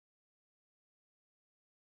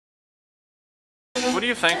what are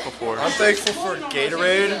you thankful for? I'm thankful for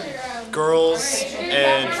Gatorade, girls,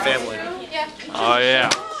 and family. Oh yeah.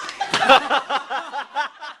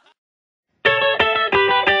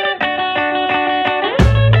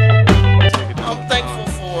 I'm thankful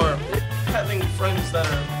for having friends that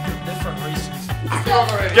are different races.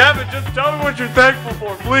 Gavin, just tell me what you're thankful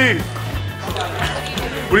for, please.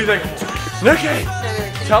 What are you thankful for? Nikki!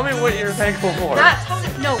 Tell me what you're thankful for.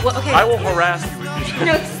 No, okay. I will harass you if you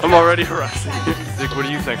do. I'm already harassing you. Nick, what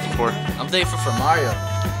are you thankful for? I'm thankful for Mario.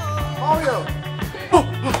 Mario! Oh,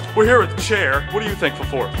 we're here with Chair. What are you thankful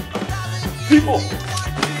for? People!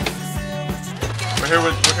 We're here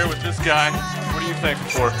with this guy. What are you thankful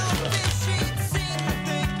for?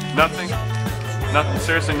 Nothing? Nothing?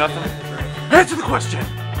 Seriously, nothing? Answer the question!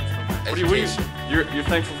 You're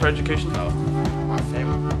thankful for education? No. My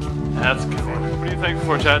family. That's good. What are you thankful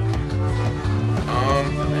for, Chad?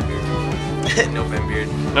 November.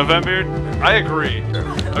 November? I agree.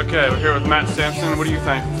 Okay, we're here with Matt Sampson. What are you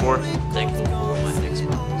thankful for? Thankful for my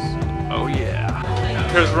Xbox. Oh yeah.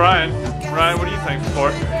 Here's Ryan. Ryan, what are you thankful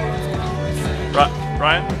for?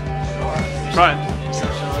 Ryan? Ryan?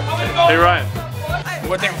 Hey Ryan.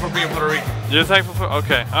 We're thankful for being Puerto Rican. You're thankful for?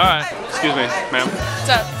 Okay, alright. Excuse me, ma'am. What's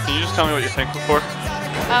up? Can you just tell me what you're thankful for?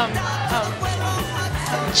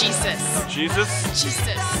 Jesus. Jesus?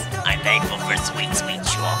 Jesus. I'm thankful for sweet, sweet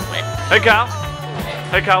chocolate. Hey Kyle.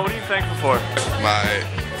 Hey Kyle, what are you thankful for? My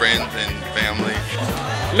friends and family.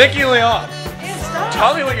 Nikki Leon.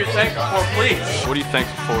 Tell me what you're thankful for, please. What are you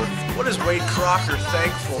thankful for? What is Wade Crocker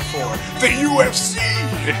thankful for? The UFC!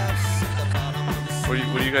 What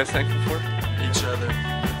are you guys thankful for? Each other.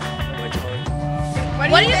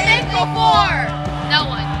 What are you thankful for? No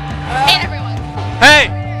one. Hate everyone. Hey!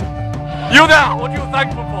 You now! What are you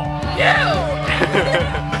thankful for? You!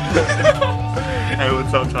 Hey,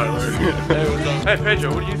 what's up, Tyler? Hey, what's up? Hey, Pedro,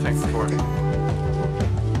 what are you thankful for?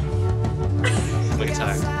 The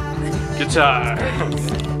guitar. Guitar.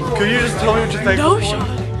 Can you just tell me what you're thankful for? Shaun.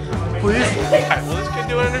 Please? Alright, will this kid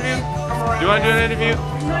do an interview? Do you want to do an interview?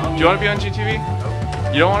 Do you want to be on GTV?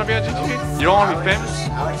 You don't want to be on GTV? You don't want to be famous?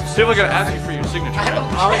 People are going to ask you for your signature.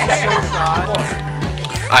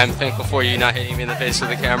 I'm thankful for you not hitting me in the face with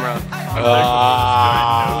the camera. I'm thankful for this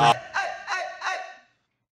guy.